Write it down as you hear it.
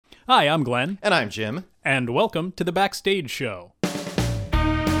Hi, I'm Glenn. And I'm Jim. And welcome to the Backstage Show.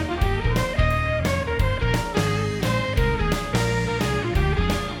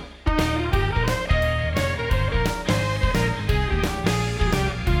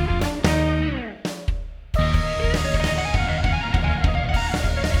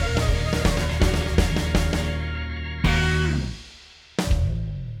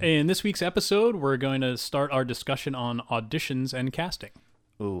 In this week's episode, we're going to start our discussion on auditions and casting.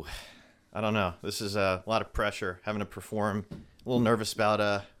 Ooh, I don't know. This is a lot of pressure, having to perform. A little nervous about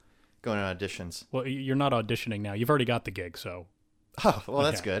going on auditions. Well, you're not auditioning now. You've already got the gig, so... Oh, well,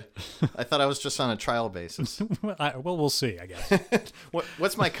 that's good. I thought I was just on a trial basis. Well, we'll see, I guess.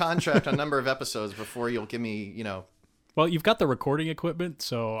 What's my contract on number of episodes before you'll give me, Well, you've got the recording equipment,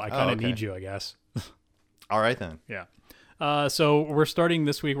 so I kind of need you, I guess. All right, then. Yeah. So we're starting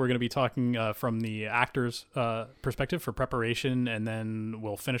this week. We're going to be talking from the actor's perspective for preparation, and then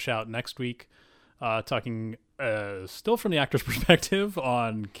we'll finish out next week talking still from the actor's perspective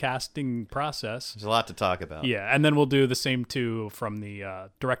on casting process. There's a lot to talk about. Yeah, and then we'll do the same too from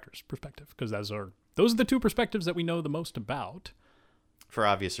the director's perspective, because those are the two perspectives that we know the most about. For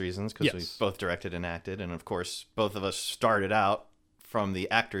obvious reasons, because we've both directed and acted, and of course, both of us started out from the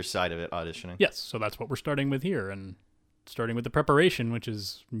actor's side of it, auditioning. Yes, so that's what we're starting with here, and starting with the preparation, which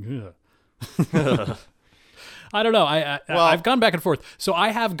is... I don't know. I've gone back and forth. So I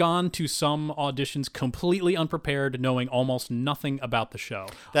have gone to some auditions completely unprepared, knowing almost nothing about the show.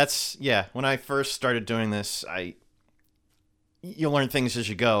 When I first started doing this, you'll learn things as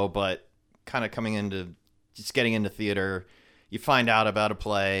you go, but kind of getting into theater, you find out about a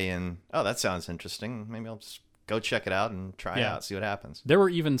play and, oh, that sounds interesting. Maybe I'll just go check it out and try it out, see what happens. There were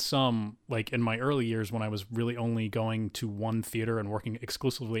even some, like in my early years when I was really only going to one theater and working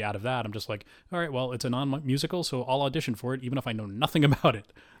exclusively out of that, I'm just like, all right, well, it's a non-musical, so I'll audition for it, even if I know nothing about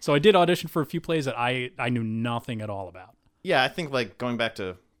it. So I did audition for a few plays that I knew nothing at all about. Yeah, I think like going back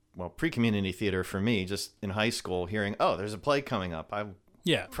to, pre-community theater for me, just in high school, hearing, oh, there's a play coming up, I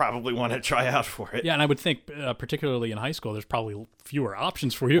probably want to try out for it. Yeah, and I would think, particularly in high school, there's probably fewer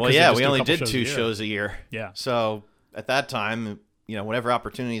options for you. Well, yeah, we only did two shows a year. Yeah. So at that time, whatever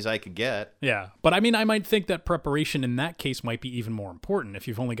opportunities I could get. Yeah, but I mean, I might think that preparation in that case might be even more important. If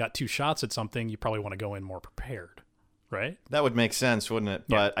you've only got two shots at something, you probably want to go in more prepared, right? That would make sense, wouldn't it?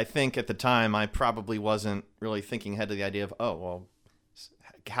 But I think at the time, I probably wasn't really thinking ahead to the idea of,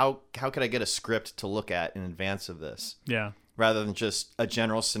 how could I get a script to look at in advance of this? Yeah. Rather than just a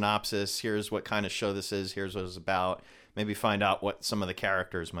general synopsis, here's what kind of show this is, here's what it's about, maybe find out what some of the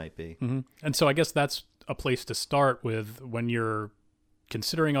characters might be. Mm-hmm. And so I guess that's a place to start with when you're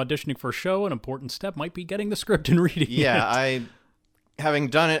considering auditioning for a show. An important step might be getting the script and reading it. Having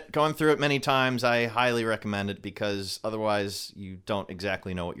done it, going through it many times, I highly recommend it because otherwise you don't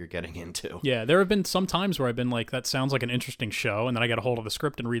exactly know what you're getting into. Yeah, there have been some times where I've been like, that sounds like an interesting show, and then I get a hold of the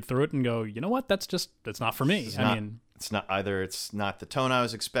script and read through it and go, you know what, that's not for me. It's not the tone I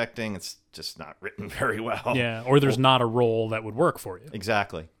was expecting, it's just not written very well. Yeah, or there's not a role that would work for you.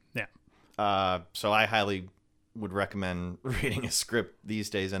 Exactly. Yeah. So I highly would recommend reading a script these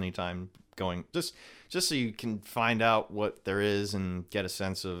days anytime going, just so you can find out what there is and get a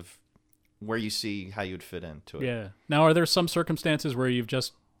sense of where you see how you'd fit into it. Yeah. Now, are there some circumstances where you've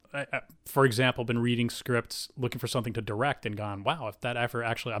just, for example, been reading scripts, looking for something to direct and gone, wow, if that ever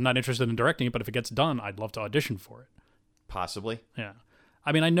actually, I'm not interested in directing it, but if it gets done, I'd love to audition for it. Possibly. Yeah.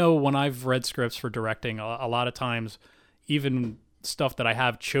 I mean, I know when I've read scripts for directing, a lot of times, even stuff that I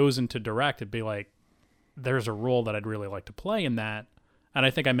have chosen to direct, it'd be like, there's a role that I'd really like to play in that. And I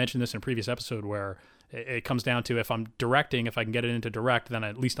think I mentioned this in a previous episode where it comes down to if I'm directing, if I can get it into direct, then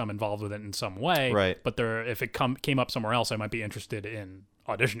at least I'm involved with it in some way. Right. But if it came up somewhere else, I might be interested in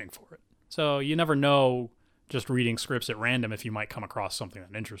auditioning for it. So you never know just reading scripts at random if you might come across something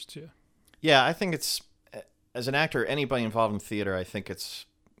that interests you. Yeah, I think it's, as an actor, anybody involved in theater, I think it's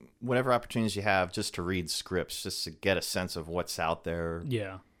whatever opportunities you have just to read scripts, just to get a sense of what's out there.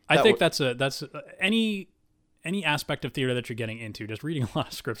 Yeah. I think that's any aspect of theater that you're getting into, just reading a lot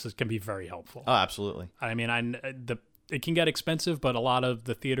of scripts can be very helpful. Oh, absolutely. I mean, it can get expensive, but a lot of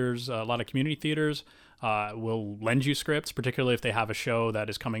the theaters, a lot of community theaters will lend you scripts, particularly if they have a show that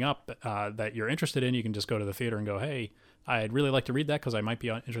is coming up that you're interested in. You can just go to the theater and go, hey, I'd really like to read that because I might be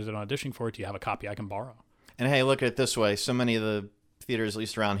interested in auditioning for it. Do you have a copy I can borrow? And hey, look at it this way. So many of the theaters, at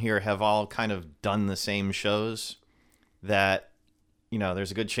least around here, have all kind of done the same shows that,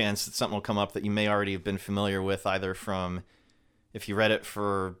 there's a good chance that something will come up that you may already have been familiar with, either from if you read it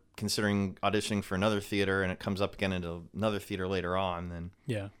for considering auditioning for another theater and it comes up again into another theater later on, then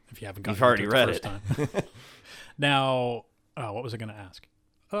if you haven't you've already read it. Time. Now, what was I going to ask?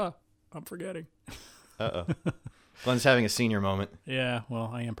 I'm forgetting. Uh-oh. Glenn's having a senior moment. Yeah,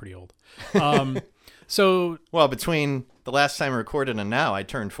 well, I am pretty old. So... Well, between the last time I recorded and now, I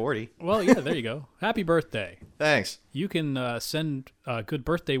turned 40. Well, yeah, there you go. Happy birthday. Thanks. You can send good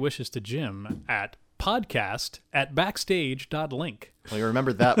birthday wishes to Jim at podcast@backstage.link. Well, you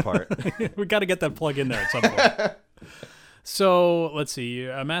remembered that part. We got to get that plug in there at some point. So let's see.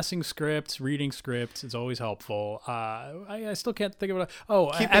 Amassing scripts, reading scripts is always helpful. I still can't think of it.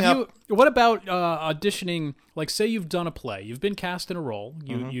 Oh, what about auditioning? Like, say you've done a play, you've been cast in a role,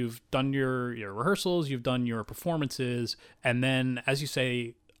 you've done your rehearsals, you've done your performances, and then, as you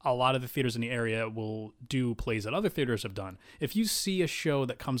say, a lot of the theaters in the area will do plays that other theaters have done. If you see a show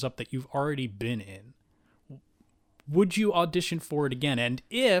that comes up that you've already been in, would you audition for it again? And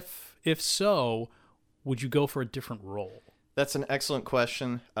if so, would you go for a different role? That's an excellent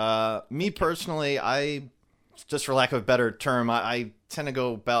question. Me personally, just for lack of a better term, I tend to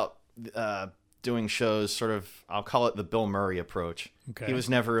go about doing shows sort of, I'll call it the Bill Murray approach. Okay. He was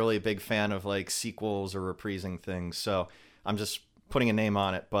never really a big fan of like sequels or reprising things, so I'm just putting a name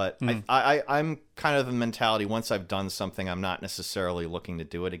on it. But I'm kind of the mentality, once I've done something, I'm not necessarily looking to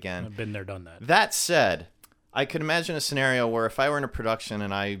do it again. I've been there, done that. That said, I could imagine a scenario where if I were in a production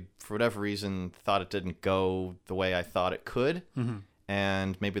and I, for whatever reason, thought it didn't go the way I thought it could,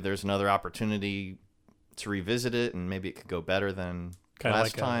 and maybe there's another opportunity to revisit it, and maybe it could go better than kind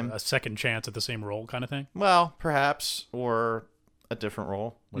last of like time. A second chance at the same role kind of thing? Well, perhaps, or a different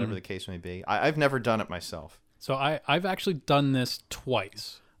role, whatever the case may be. I've never done it myself. So I've actually done this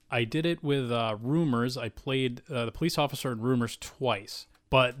twice. I did it with Rumors. I played the police officer in Rumors twice.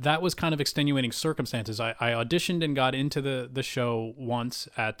 But that was kind of extenuating circumstances. I auditioned and got into the show once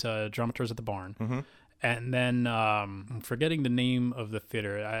at Dramaturgs at the Barn. And then I'm forgetting the name of the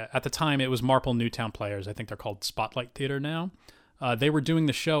theater. At the time, it was Marple Newtown Players. I think they're called Spotlight Theater now. They were doing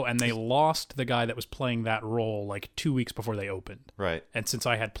the show, and they lost the guy that was playing that role like 2 weeks before they opened. Right. And since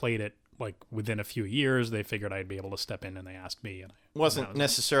I had played it like within a few years, they figured I'd be able to step in, and they asked me. And wasn't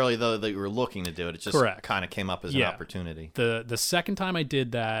necessarily, though, that you were looking to do it. It just kind of came up as an opportunity. The second time I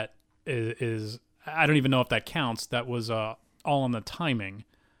did that is I don't even know if that counts. That was all on the timing.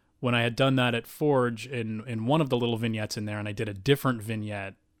 When I had done that at Forge in one of the little vignettes in there, and I did a different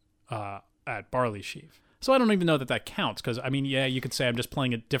vignette at Barley Sheaf. So I don't even know that counts, because, I mean, yeah, you could say I'm just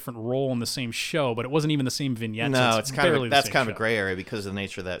playing a different role in the same show, but it wasn't even the same vignette. No, so it's kind of that's kind of a gray area because of the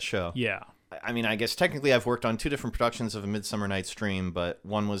nature of that show. Yeah. I mean, I guess technically I've worked on 2 different productions of A Midsummer Night's Dream, but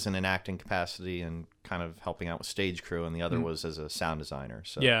one was in an acting capacity and kind of helping out with stage crew, and the other was as a sound designer.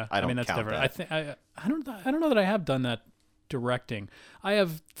 So yeah, I don't mean, that's count different. that. I don't know that I have done that directing. I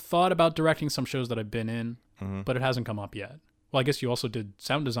have thought about directing some shows that I've been in, but it hasn't come up yet. Well, I guess you also did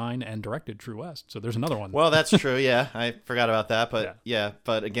sound design and directed True West, so there's another one. Well, that's true, yeah. I forgot about that, but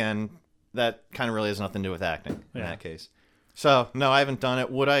but again, that kind of really has nothing to do with acting in that case. So, no, I haven't done it.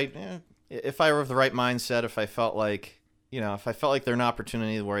 Would I? If I were of the right mindset, if I felt like there's an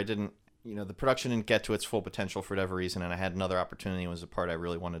opportunity where I didn't, the production didn't get to its full potential for whatever reason, and I had another opportunity, it was a part I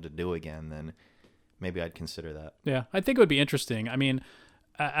really wanted to do again, then maybe I'd consider that. Yeah, I think it would be interesting. I mean,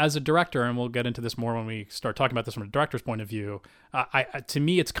 as a director, and we'll get into this more when we start talking about this from a director's point of view, to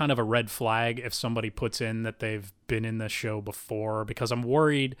me, it's kind of a red flag if somebody puts in that they've been in the show before, because I'm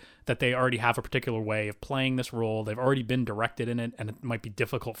worried that they already have a particular way of playing this role. They've already been directed in it, and it might be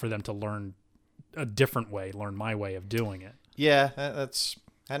difficult for them to learn a different way, learn my way of doing it. Yeah, I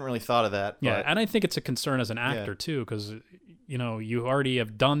hadn't really thought of that. Yeah, but and I think it's a concern as an actor, too, because, you already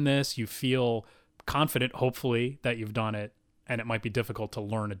have done this. You feel confident, hopefully, that you've done it, and it might be difficult to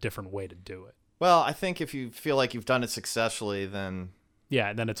learn a different way to do it. Well, I think if you feel like you've done it successfully, then...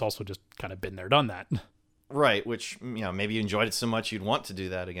 Yeah, then it's also just kind of been there, done that. Right, which, maybe you enjoyed it so much you'd want to do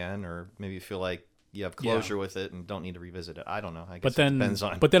that again, or maybe you feel like you have closure with it and don't need to revisit it. I don't know. I guess it depends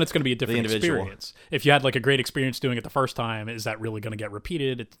on But then it's going to be a different individual experience. If you had like a great experience doing it the first time, is that really going to get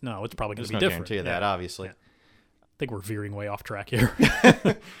repeated? No, it's probably going to be different. There's no guarantee of that, obviously. Yeah. I think we're veering way off track here.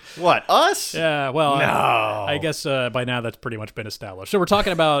 What, us? Yeah, well, no. I guess by now that's pretty much been established. So we're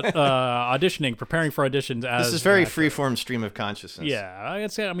talking about auditioning, preparing for auditions. This is very free-form stream of consciousness. Yeah,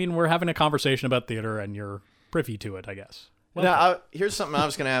 I mean, we're having a conversation about theater, and you're privy to it, I guess. Now, here's something I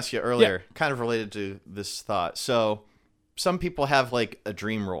was going to ask you earlier, kind of related to this thought. So some people have like a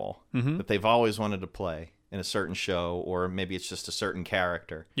dream role that they've always wanted to play in a certain show, or maybe it's just a certain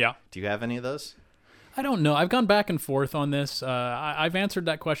character. Yeah. Do you have any of those? I don't know. I've gone back and forth on this. I've answered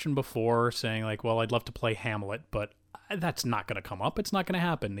that question before, saying like, well, I'd love to play Hamlet, but that's not going to come up. It's not going to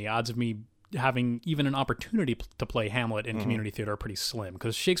happen. The odds of me having even an opportunity to play Hamlet in community theater are pretty slim,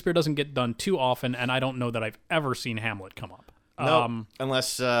 because Shakespeare doesn't get done too often, and I don't know that I've ever seen Hamlet come up. No,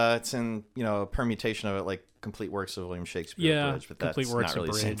 unless it's in a permutation of it, like complete works of William Shakespeare. Yeah, Abridged, but complete that's works not really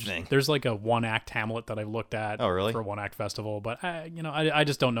the same abridged. thing. There's like a one-act Hamlet that I've looked at. Oh, really? For a one-act festival, but I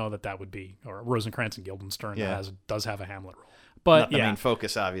just don't know that would be, or Rosencrantz and Guildenstern does have a Hamlet role. But not the main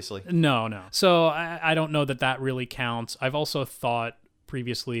focus, obviously. No. So I don't know that really counts. I've also thought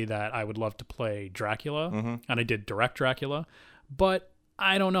previously that I would love to play Dracula, and I did direct Dracula, but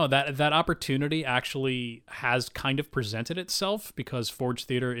I don't know, that opportunity actually has kind of presented itself because Forge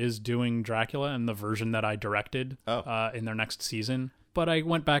Theater is doing Dracula in the version that I directed in their next season. But I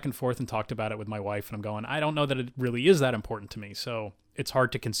went back and forth and talked about it with my wife, and I'm going, I don't know that it really is that important to me. So it's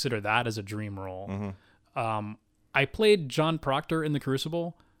hard to consider that as a dream role. I played John Proctor in The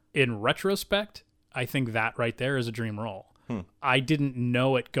Crucible. In retrospect, I think that right there is a dream role. I didn't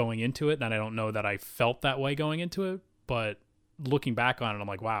know it going into it, and I don't know that I felt that way going into it, but looking back on it, I'm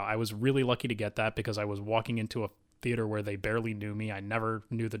like, wow, I was really lucky to get that because I was walking into a theater where they barely knew me. I never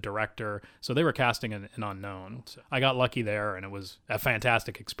knew the director, so they were casting an unknown. So I got lucky there, and it was a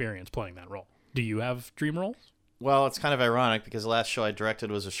fantastic experience playing that role. Do you have dream roles? Well, it's kind of ironic because the last show I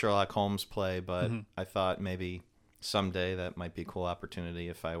directed was a Sherlock Holmes play, but I thought maybe someday that might be a cool opportunity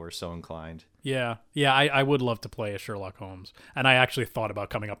if I were so inclined. Yeah, I would love to play a Sherlock Holmes, and I actually thought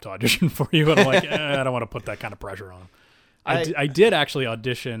about coming up to audition for you, but I'm like, I don't want to put that kind of pressure on him. I did actually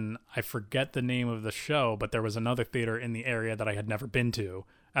audition. I forget the name of the show, but there was another theater in the area that I had never been to,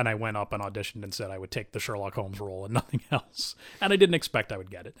 and I went up and auditioned and said I would take the Sherlock Holmes role and nothing else. And I didn't expect I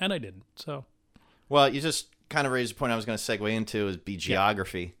would get it, and I didn't. So, well, you just kind of raised a point I was going to segue into is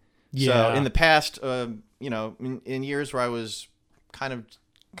geography. Yeah. So in the past, in years where I was kind of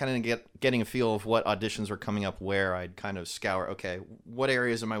getting a feel of what auditions were coming up where, I'd kind of scour, okay, what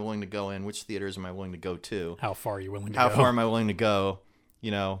areas am I willing to go in? Which theaters am I willing to go to? How far are you willing to go? How far am I willing to go?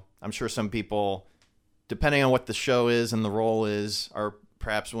 I'm sure some people, depending on what the show is and the role is, are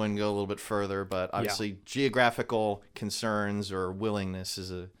perhaps willing to go a little bit further, but obviously geographical concerns or willingness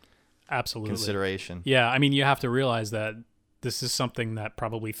is a consideration. Yeah, I mean, you have to realize that this is something that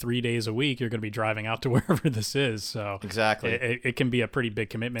probably 3 days a week you're going to be driving out to wherever this is. So exactly, it can be a pretty big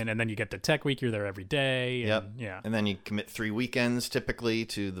commitment. And then you get to Tech Week, you're there every day. And, and then you commit 3 weekends typically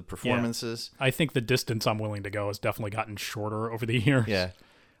to the performances. I think the distance I'm willing to go has definitely gotten shorter over the years. Yeah,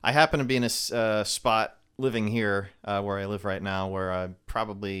 I happen to be in a spot living here where I live right now, where I'm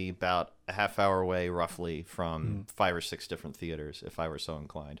probably about a half hour away roughly from 5 or 6 different theaters if I were so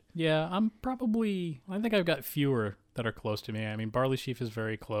inclined. Yeah, I think I've got fewer that are close to me. I mean, Barley Sheaf is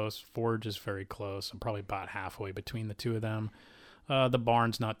very close. Forge is very close. I'm probably about halfway between the two of them. The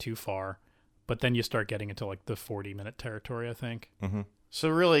Barn's not too far, but then you start getting into like the 40-minute territory, I think. So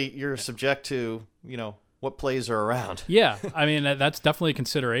really you're subject to, what plays are around. Yeah, I mean, that's definitely a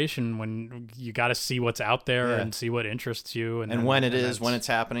consideration when you got to see what's out there and see what interests you. And when it's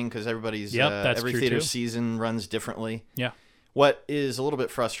happening, because everybody's, every theater season runs differently. Yeah. What is a little bit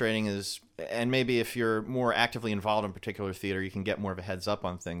frustrating is, and maybe if you're more actively involved in a particular theater, you can get more of a heads up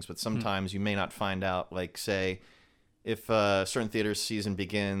on things, but sometimes you may not find out, like, say, if a certain theater season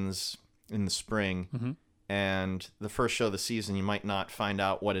begins in the spring, and the first show of the season, you might not find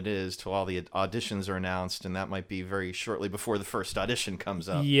out what it is till all the auditions are announced, and that might be very shortly before the first audition comes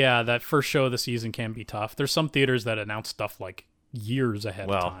up. Yeah, that first show of the season can be tough. There's some theaters that announce stuff like years ahead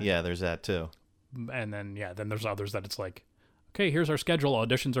of time. Well, yeah, there's that too. And then, then there's others that it's like, okay, here's our schedule.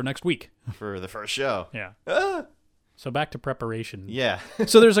 Auditions are next week. For the first show. Yeah. So back to preparation. Yeah.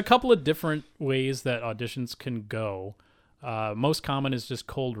 So there's a couple of different ways that auditions can go. Most common is just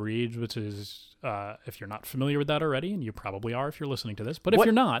cold reads, which is, if you're not familiar with that already, and you probably are if you're listening to this, but if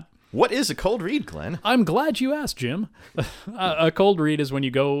you're not... What is a cold read, Glenn? I'm glad you asked, Jim. A cold read is when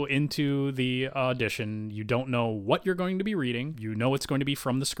you go into the audition, you don't know what you're going to be reading, you know it's going to be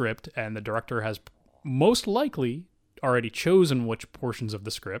from the script, and the director has most likely already chosen which portions of the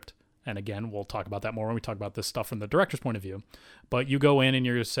script. And again, we'll talk about that more when we talk about this stuff from the director's point of view. But you go in and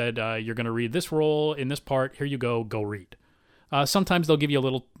you're said, you're going to read this role in this part. Here you go read. Sometimes they'll give you a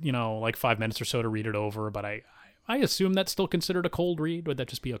little, like 5 minutes or so to read it over. But I assume that's still considered a cold read. Would that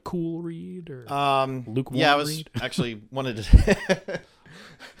just be a cool read or lukewarm Yeah, I was read? actually wanted to...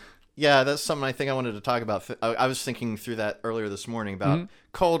 Yeah, that's something I think I wanted to talk about. I was thinking through that earlier this morning about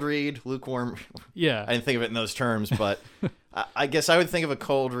cold read, lukewarm. Yeah. I didn't think of it in those terms, but I guess I would think of a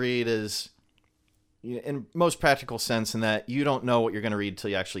cold read as, in most practical sense, in that you don't know what you're going to read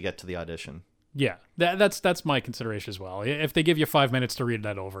until you actually get to the audition. Yeah, that's my consideration as well. If they give you 5 minutes to read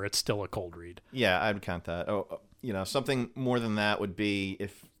that over, it's still a cold read. Yeah, I'd count that. Something more than that would be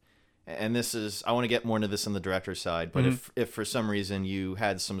and this is, I want to get more into this on the director's side, but if for some reason you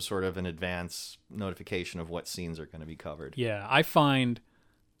had some sort of an advance notification of what scenes are going to be covered. Yeah, I find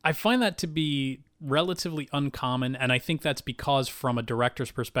that to be relatively uncommon, and I think that's because from a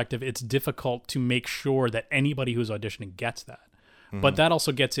director's perspective, it's difficult to make sure that anybody who's auditioning gets that. But that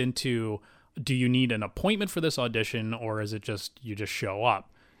also gets into, do you need an appointment for this audition, or is it just you just show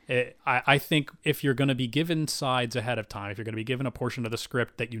up? I think if you're going to be given sides ahead of time, if you're going to be given a portion of the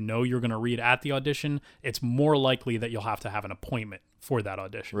script that you know you're going to read at the audition, it's more likely that you'll have to have an appointment for that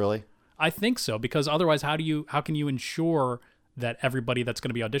audition. Really? I think so, because otherwise how can you ensure that everybody that's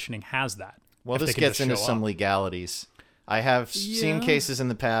going to be auditioning has that? Well, this gets into some legalities. I have seen cases in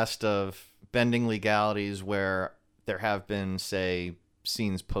the past of bending legalities where there have been, say,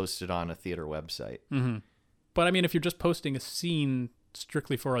 scenes posted on a theater website. Mm-hmm. But I mean, if you're just posting a scene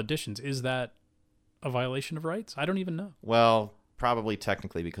strictly for auditions, is that a violation of rights? I don't even know. Well, probably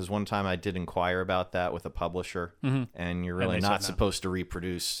technically, because one time I did inquire about that with a publisher, and you're really not supposed to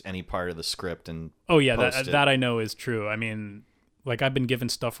reproduce any part of the script and that I know is true. I mean, like, I've been given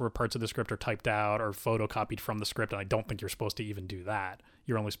stuff where parts of the script are typed out or photocopied from the script, and I don't think you're supposed to even do that.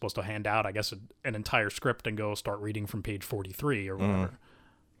 You're only supposed to hand out, I guess, an entire script and go start reading from page 43 or whatever.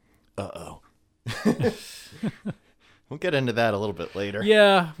 Uh-oh. We'll get into that a little bit later.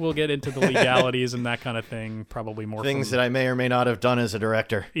 Yeah, we'll get into the legalities and that kind of thing, probably more. Things that I may or may not have done as a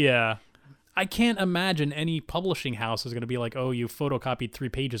director. Yeah. I can't imagine any publishing house is going to be like, oh, you photocopied 3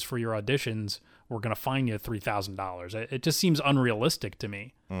 pages for your auditions, we're going to fine you $3,000. It just seems unrealistic to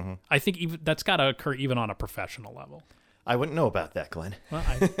me. I think that's got to occur even on a professional level. I wouldn't know about that, Glenn. Well,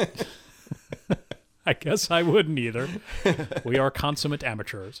 I guess I wouldn't either. We are consummate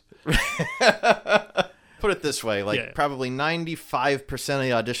amateurs. Put it this way, probably 95% of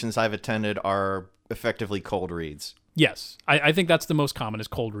the auditions I've attended are effectively cold reads. Yes, I think that's the most common is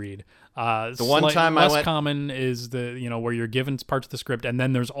cold read. The one time less common is where you're given parts of the script, and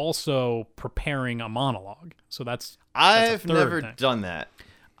then there's also preparing a monologue. So I've never done that.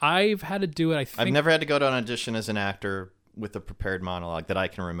 I've had to do it. I've never had to go to an audition as an actor with a prepared monologue that I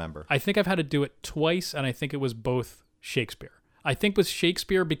can remember. I think I've had to do it twice, and I think it was both Shakespeare. I think with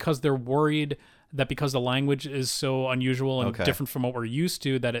Shakespeare, because they're worried that because the language is so unusual and different from what we're used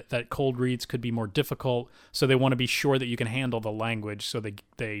to, that cold reads could be more difficult. So they want to be sure that you can handle the language. So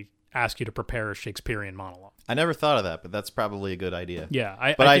they ask you to prepare a Shakespearean monologue. I never thought of that, but that's probably a good idea. Yeah,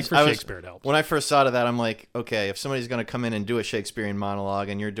 I think for Shakespeare it helps. When I first thought of that, I'm like, okay, if somebody's going to come in and do a Shakespearean monologue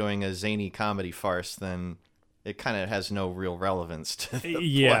and you're doing a zany comedy farce, then it kind of has no real relevance to the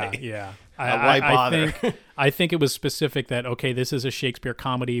play. Yeah. Why bother? I think it was specific that, okay, this is a Shakespeare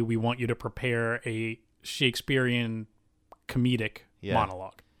comedy. We want you to prepare a Shakespearean comedic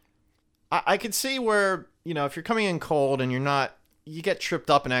monologue. I could see where, if you're coming in cold and you get tripped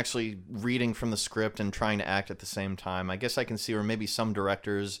up in actually reading from the script and trying to act at the same time. I guess I can see where maybe some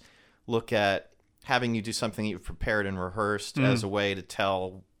directors look at having you do something that you've prepared and rehearsed as a way to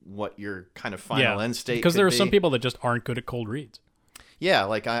tell what your kind of final end state because there are some people that just aren't good at cold reads. Yeah,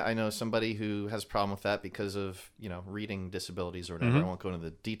 like I know somebody who has a problem with that because of, reading disabilities or whatever. I won't go into the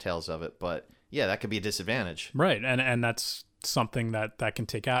details of it, but yeah, that could be a disadvantage. Right, and that's something that can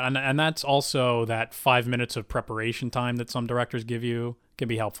take out. And that's also that 5 minutes of preparation time that some directors give you can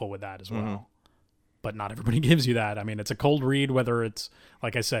be helpful with that as well. But not everybody gives you that. I mean, it's a cold read, whether it's,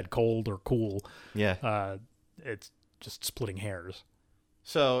 like I said, cold or cool. Yeah. It's just splitting hairs.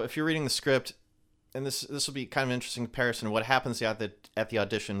 So if you're reading the script, and this will be kind of an interesting comparison of what happens at the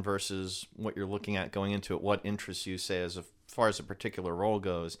audition versus what you're looking at going into it, what interests you, say, as far as a particular role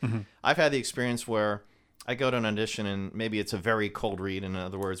goes. I've had the experience where I go to an audition and maybe it's a very cold read. In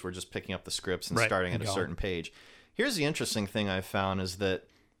other words, we're just picking up the scripts and starting at a certain page. Here's the interesting thing I've found is that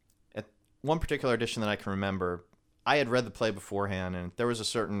at one particular audition that I can remember, I had read the play beforehand, and there was a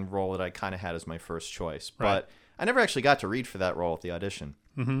certain role that I kind of had as my first choice. But I never actually got to read for that role at the audition.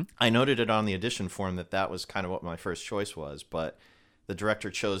 I noted it on the audition form that was kind of what my first choice was, but the director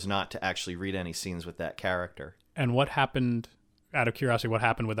chose not to actually read any scenes with that character. And what happened, out of curiosity, what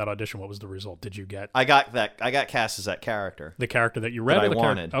happened with that audition? What was the result? Did you get... I got cast as that character. The character that you read? That I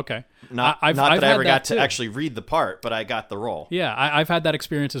wanted. Okay. Not that I ever got to actually read the part, but I got the role. Yeah, I've had that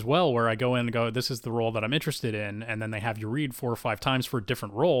experience as well, where I go in and go, this is the role that I'm interested in, and then they have you read 4 or 5 times for a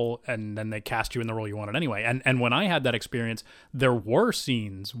different role, and then they cast you in the role you wanted anyway. And when I had that experience, there were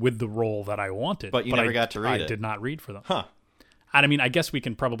scenes with the role that I wanted. But you never got to read it. I did not read for them. Huh. And I mean, I guess we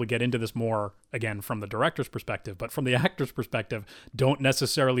can probably get into this more, again, from the director's perspective, but from the actor's perspective, don't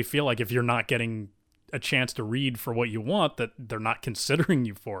necessarily feel like if you're not getting a chance to read for what you want, that they're not considering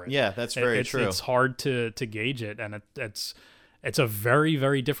you for it. Yeah, that's very true. It's hard to gauge it, and it's It's a very,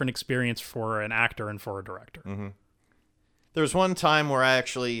 very different experience for an actor and for a director. Mm-hmm. There was one time where I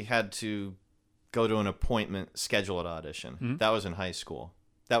actually had to go to an appointment scheduled audition. Mm-hmm. That was in high school.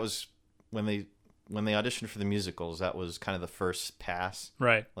 That was when they auditioned for the musicals. That was kind of the first pass,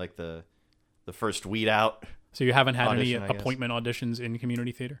 Right. like the first weed out. So you haven't had Audition, any appointment auditions in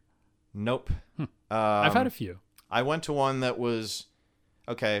community theater? Nope. I've had a few. I went to one that was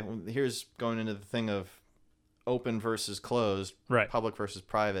okay. Here's going into the thing of open versus closed, Right. public versus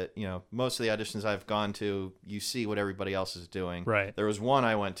private. Most of the auditions I've gone to, you see what everybody else is doing. Right. There was one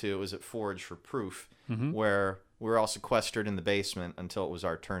I went to. It was at Forge for Proof, where we were all sequestered in the basement until it was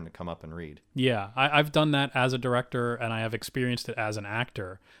our turn to come up and read. Yeah, I've done that as a director, and I have experienced it as an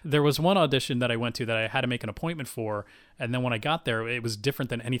actor. There was one audition that I went to that I had to make an appointment for, and then when I got there, it was different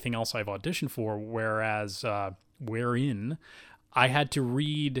than anything else I've auditioned for, wherein I had to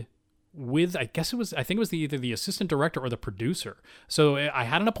read with, I think it was either the assistant director or the producer. So I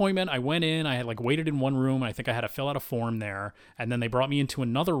had an appointment. I went in. I had waited in one room. I think I had to fill out a form there, and then they brought me into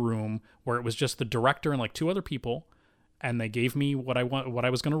another room where it was just the director and 2 other people, and they gave me what I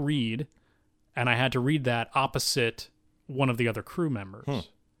was going to read, and I had to read that opposite one of the other crew members.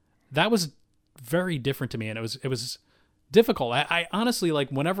 That was very different to me, and it was difficult. I honestly,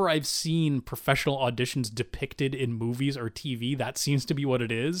 whenever I've seen professional auditions depicted in movies or TV, that seems to be what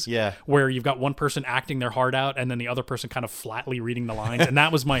it is. Yeah. Where you've got one person acting their heart out and then the other person kind of flatly reading the lines. And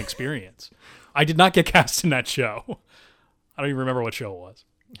that was my experience. I did not get cast in that show. I don't even remember what show it was,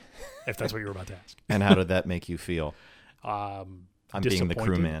 if that's what you were about to ask. And how did that make you feel? I'm being the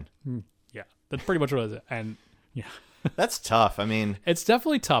crew man. Yeah, that's pretty much what it was. And yeah. That's tough. I mean, it's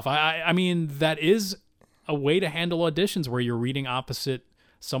definitely tough. I mean, that is a way to handle auditions where you're reading opposite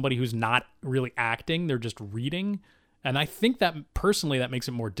somebody who's not really acting. They're just reading. And I think that personally, that makes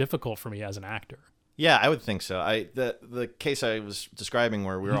it more difficult for me as an actor. Yeah, I would think so. The case I was describing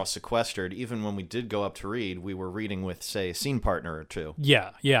where we were all sequestered, even when we did go up to read, we were reading with, say, a scene partner or two.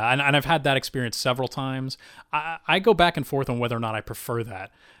 Yeah. And I've had that experience several times. I go back and forth on whether or not I prefer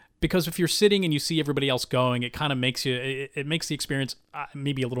that. Because if you're sitting and you see everybody else going, it kind of makes it makes the experience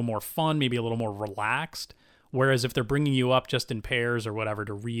maybe a little more fun, maybe a little more relaxed. Whereas if they're bringing you up just in pairs or whatever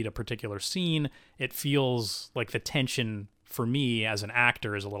to read a particular scene, it feels like the tension for me as an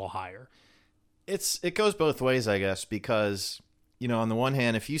actor is a little higher. It goes both ways, I guess, because, on the one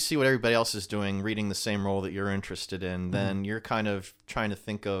hand, if you see what everybody else is doing, reading the same role that you're interested in, then you're kind of trying to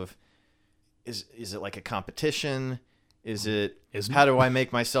think of, is it like a competition? How do I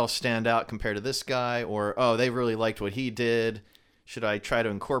make myself stand out compared to this guy? Or, oh, they really liked what he did. Should I try to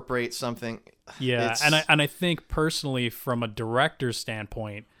incorporate something? Yeah, and I think personally, from a director's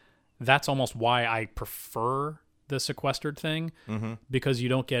standpoint, that's almost why I prefer the sequestered thing, because you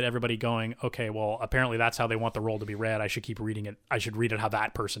don't get everybody going, okay, well, apparently that's how they want the role to be read. I should keep reading it. I should read it how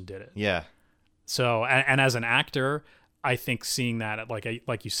that person did it. Yeah. So, and as an actor, I think seeing that,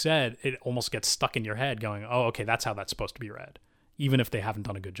 like you said, it almost gets stuck in your head going, oh, okay, that's how that's supposed to be read, even if they haven't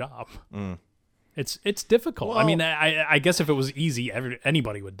done a good job. It's difficult. Well, I mean, I guess if it was easy,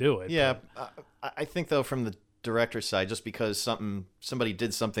 anybody would do it. Yeah. I think, though, from the director's side, just because somebody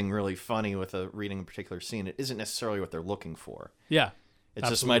did something really funny with reading a particular scene, it isn't necessarily what they're looking for. Yeah. It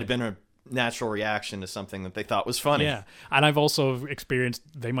just might have been a natural reaction to something that they thought was funny. Yeah. And I've also experienced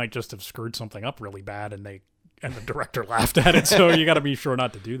they might just have screwed something up really bad and the director laughed at it. So you got to be sure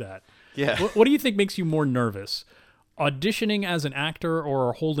not to do that. Yeah. What do you think makes you more nervous? Auditioning as an actor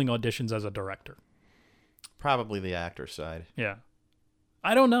or holding auditions as a director? Probably the actor side. Yeah.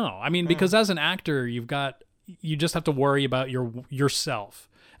 I don't know. I mean, because as an actor, you just have to worry about yourself.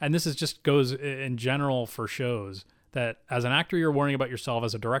 And this just goes in general for shows, that as an actor, you're worrying about yourself.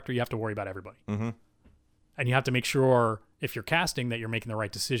 As a director, you have to worry about everybody. Mm-hmm. And you have to make sure, if you're casting, that you're making the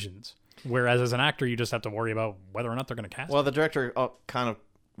right decisions. Whereas as an actor, you just have to worry about whether or not they're going to cast. Well, the director kind of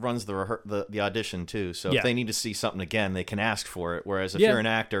runs the audition too, so if they need to see something again, they can ask for it. Whereas if you're an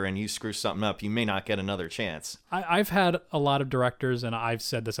actor and you screw something up, you may not get another chance. I've had a lot of directors, and I've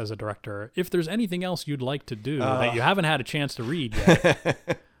said this as a director, if there's anything else you'd like to do that you haven't had a chance to read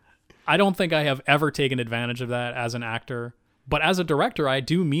yet, I don't think I have ever taken advantage of that as an actor. But as a director, I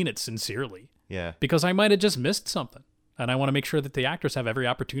do mean it sincerely. Yeah. Because I might have just missed something, and I want to make sure that the actors have every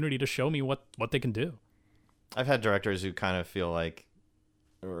opportunity to show me what they can do. I've had directors who kind of feel like,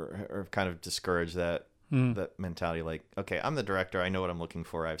 or kind of discourage that mentality, like, okay, I'm the director, I know what I'm looking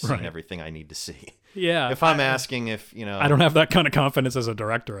for, I've seen everything I need to see. Yeah. If I'm asking if, I don't have that kind of confidence as a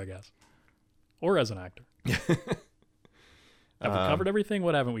director, I guess. Or as an actor. Have we covered everything?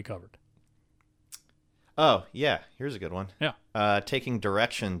 What haven't we covered? Oh, yeah. Here's a good one. Yeah. Taking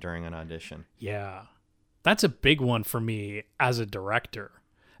direction during an audition. Yeah. That's a big one for me as a director.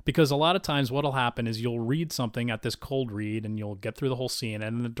 Because a lot of times what'll happen is you'll read something at this cold read and you'll get through the whole scene,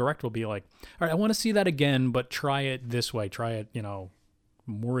 and the director will be like, all right, I want to see that again, but try it this way. Try it,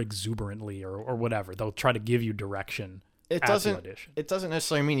 more exuberantly or whatever. They'll try to give you direction at the audition. It doesn't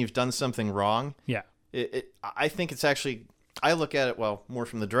necessarily mean you've done something wrong. Yeah. I think it's actually, I look at it, well, more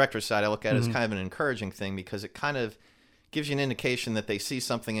from the director's side, I look at it as kind of an encouraging thing, because it kind of gives you an indication that they see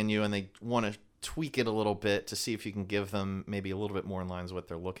something in you and they want to tweak it a little bit to see if you can give them maybe a little bit more in lines with what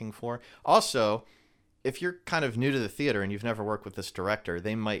they're looking for. Also, if you're kind of new to the theater and you've never worked with this director,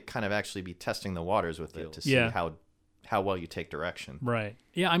 they might kind of actually be testing the waters with it to see how well you take direction. Right.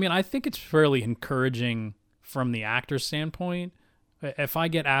 Yeah, I mean, I think it's fairly encouraging from the actor's standpoint. If I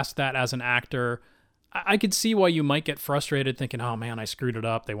get asked that as an actor, I could see why you might get frustrated thinking, oh man, I screwed it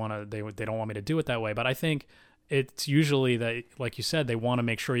up. They don't want me to do it that way. But I think it's usually that, like you said, they want to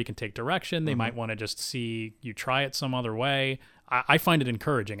make sure you can take direction. They might want to just see you try it some other way. I find it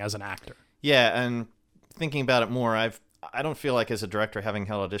encouraging as an actor. Yeah, and thinking about it more, I don't feel like as a director, having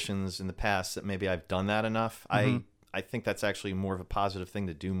held auditions in the past, that maybe I've done that enough. I think that's actually more of a positive thing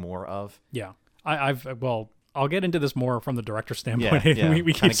to do more of. Yeah, I'll get into this more from the director's standpoint. Yeah. we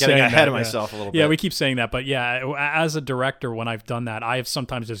keep getting saying ahead that, of myself a little bit. Yeah, we keep saying that, but yeah, as a director, when I've done that, I have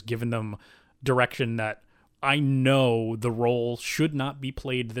sometimes just given them direction that I know the role should not be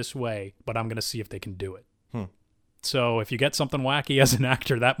played this way, but I'm going to see if they can do it. So if you get something wacky as an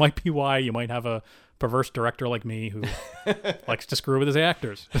actor, that might be why you might have a perverse director like me who likes to screw with his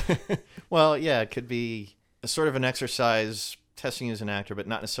actors. Well, yeah, it could be a sort of an exercise testing you as an actor, but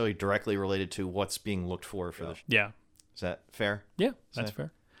not necessarily directly related to what's being looked for the. Yeah. Is that fair? Yeah, that's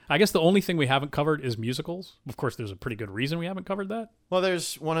fair. I guess the only thing we haven't covered is musicals. Of course, there's a pretty good reason we haven't covered that. Well,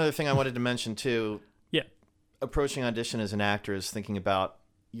 there's one other thing I wanted to mention too. Yeah. Approaching audition as an actor is thinking about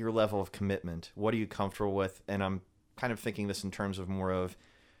your level of commitment. What are you comfortable with? And I'm kind of thinking this in terms of more of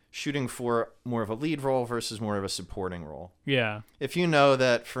shooting for more of a lead role versus more of a supporting role. Yeah. If you know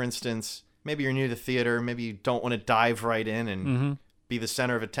that, for instance, maybe you're new to theater, maybe you don't want to dive right in and be the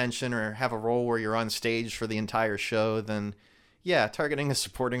center of attention or have a role where you're on stage for the entire show, then yeah, targeting a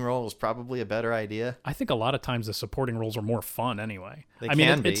supporting role is probably a better idea. I think a lot of times the supporting roles are more fun anyway.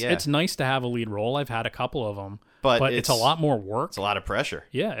 It's nice to have a lead role. I've had a couple of them, but it's a lot more work. It's a lot of pressure.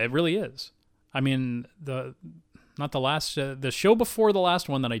 Yeah, it really is. I mean, the show before the last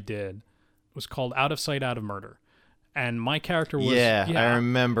one that I did was called Out of Sight, Out of Murder. And my character was... Yeah, I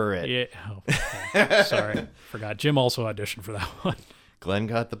remember it. Yeah. Oh, okay. Sorry. Forgot. Jim also auditioned for that one. Glenn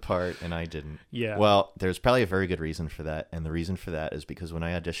got the part and I didn't. Yeah. Well, there's probably a very good reason for that. And the reason for that is because when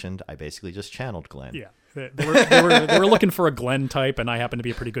I auditioned, I basically just channeled Glenn. Yeah. They were looking for a Glenn type, and I happen to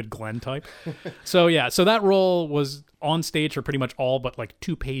be a pretty good Glenn type. So that role was on stage for pretty much all but like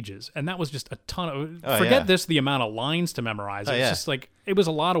 2 pages, and that was just a ton of the amount of lines to memorize. It's just like it was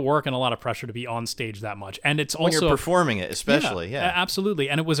a lot of work and a lot of pressure to be on stage that much, and it's when also you're performing it, especially. Yeah, absolutely.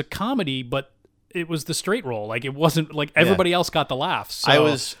 And it was a comedy, but it was the straight role. Like it wasn't like everybody else got the laughs. So.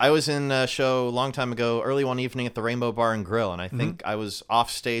 I was in a show a long time ago, early one evening at the Rainbow Bar and Grill, and I think I was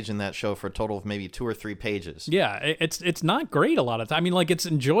off stage in that show for a total of maybe 2 or 3 pages. Yeah, it's not great a lot of time. I mean, like it's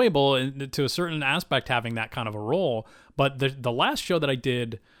enjoyable to a certain aspect having that kind of a role. But the last show that I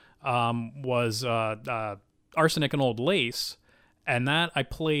did was Arsenic and Old Lace, and that I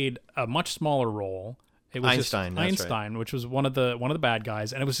played a much smaller role. It was Einstein, right. Which was one of the bad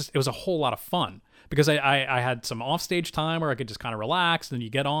guys, and it was a whole lot of fun because I had some offstage time where I could just kind of relax. And you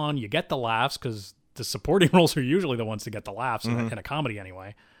get the laughs because the supporting roles are usually the ones to get the laughs in a comedy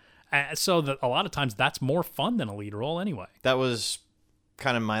anyway. So that a lot of times that's more fun than a lead role anyway. That was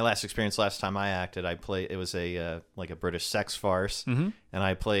kind of my last experience. Last time I acted, it was a British sex farce, and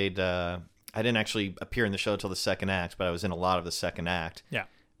I played. I didn't actually appear in the show until the second act, but I was in a lot of the second act. Yeah.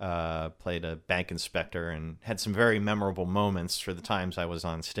 Played a bank inspector and had some very memorable moments for the times I was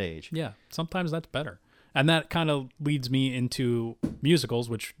on stage. Yeah, sometimes that's better. And that kind of leads me into musicals,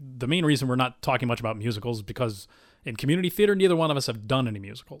 which the main reason we're not talking much about musicals is because in community theater, neither one of us have done any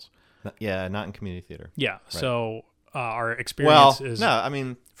musicals. Yeah, not in community theater. Yeah, right. So our experience is... No, I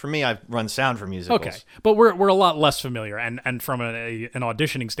mean, for me, I've run sound for musicals. Okay, but we're a lot less familiar, and from an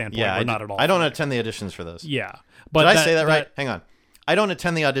auditioning standpoint, we're not at all I don't familiar. attend the auditions for those. Yeah. But Did I say that right? Hang on. I don't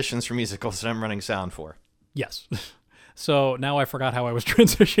attend the auditions for musicals that I'm running sound for. Yes. So now I forgot how I was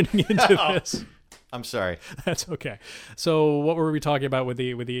transitioning into this. I'm sorry. That's okay. So what were we talking about with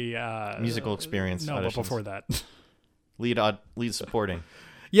the musical experience? No, auditions. but before that, lead supporting.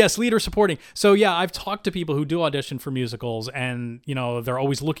 Yes, lead or supporting. So yeah, I've talked to people who do audition for musicals, and they're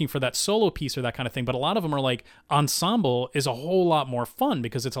always looking for that solo piece or that kind of thing. But a lot of them are like, ensemble is a whole lot more fun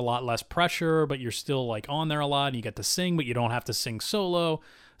because it's a lot less pressure, but you're still like on there a lot, and you get to sing, but you don't have to sing solo.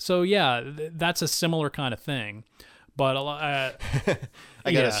 So yeah, that's a similar kind of thing. But I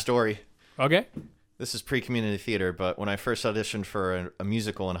got a story. Okay. This is pre-community theater, but when I first auditioned for a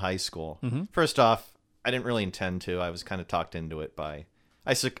musical in high school, Mm-hmm. first off, I didn't really intend to. I was kind of talked into it by...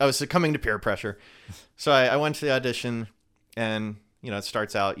 I was succumbing to peer pressure. So I went to the audition, and, it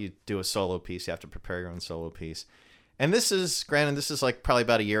starts out, you do a solo piece. You have to prepare your own solo piece. And this is like probably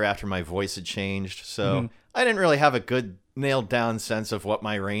about a year after my voice had changed. So I didn't really have a good nailed down sense of what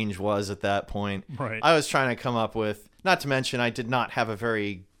my range was at that point. Right. I was trying to come up with, not to mention, I did not have a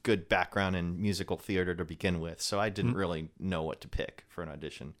very good background in musical theater to begin with. So I didn't really know what to pick for an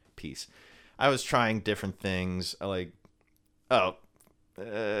audition piece. I was trying different things, like,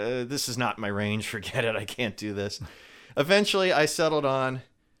 this is not my range. Forget it. I can't do this. Eventually, I settled on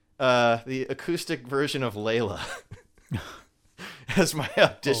the acoustic version of Layla as my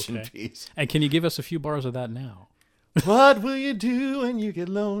audition piece. And can you give us a few bars of that now? What will you do when you get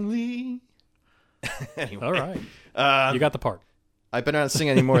lonely? Anyway. All right. You got the part. I better not sing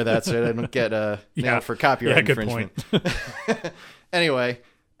any more of that so I don't get nailed for copyright infringement. Good point. Anyway,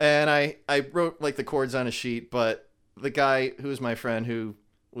 and I wrote like the chords on a sheet, but the guy who was my friend who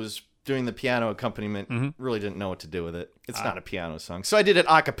was doing the piano accompaniment really didn't know what to do with it. It's not a piano song. So I did it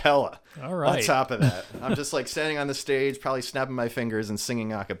a cappella. All right. On top of that. I'm just like standing on the stage, probably snapping my fingers and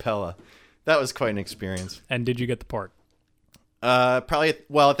singing a cappella. That was quite an experience. And did you get the part? Probably,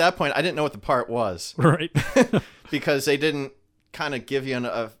 well, at that point, I didn't know what the part was. Right. Because they didn't kind of give you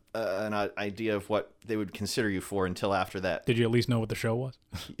an idea of what they would consider you for until after that. Did you at least know what the show was?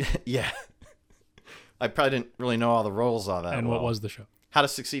 Yeah. I probably didn't really know all the roles on that. And what was the show? How to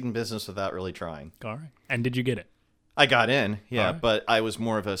Succeed in Business Without Really Trying. All right. And did you get it? I got in, yeah, right. but I was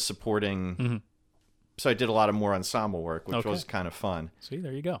more of a supporting... So I did a lot of more ensemble work, which was kind of fun. See,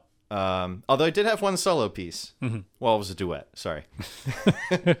 there you go. Although I did have one solo piece. Well, it was a duet. Sorry.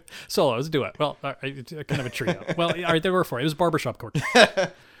 Solo, it was a duet. Well, it's kind of a trio. Well, all right, there were four. It was Barbershop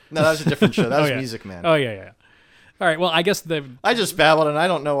Quartet. No, that was a different show. That was Music Man. Oh, yeah. All right, well, I guess I just babbled, and I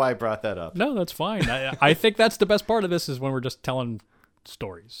don't know why I brought that up. No, that's fine. I think that's the best part of this is when we're just telling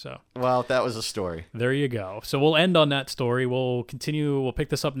stories. So well, that was a story. There you go. So we'll end on that story. We'll continue. We'll pick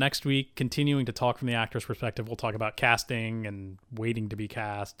this up next week, continuing to talk from the actor's perspective. We'll talk about casting and waiting to be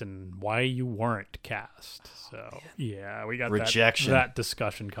cast and why you weren't cast. So yeah, we got rejection. That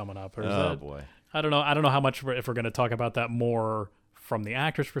discussion coming up. Boy. I don't know how much if we're going to talk about that more from the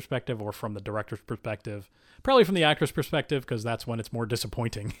actor's perspective or from the director's perspective. Probably from the actor's perspective because that's when it's more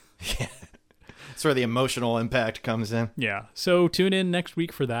disappointing. Yeah. That's where the emotional impact comes in. Yeah. So tune in next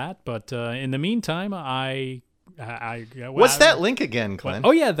week for that. But in the meantime, what's that link again, Glenn? Oh,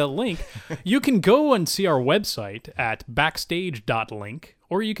 yeah, the link. You can go and see our website at backstage.link,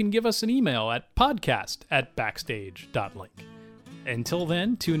 or you can give us an email at podcast@backstage.link. Until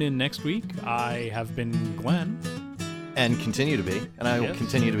then, tune in next week. I have been Glenn. And continue to be. And I will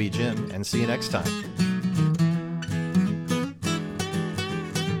continue to be Jim. And see you next time.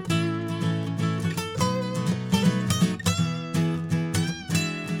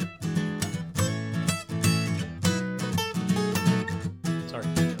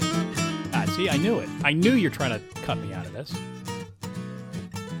 See, I knew it. I knew you're trying to cut me out of this.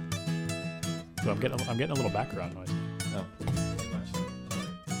 So I'm getting a little background noise. Oh.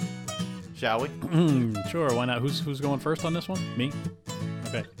 Shall we? Sure, why not? Who's going first on this one? Me?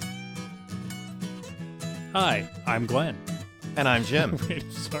 Okay. Hi, I'm Glenn. And I'm Jim. Wait,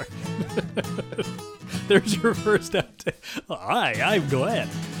 sorry. There's your first outtake. Hi, I'm Glenn.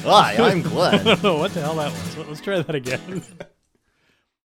 Hi, I'm Glenn. I don't know what the hell that was. Let's try that again.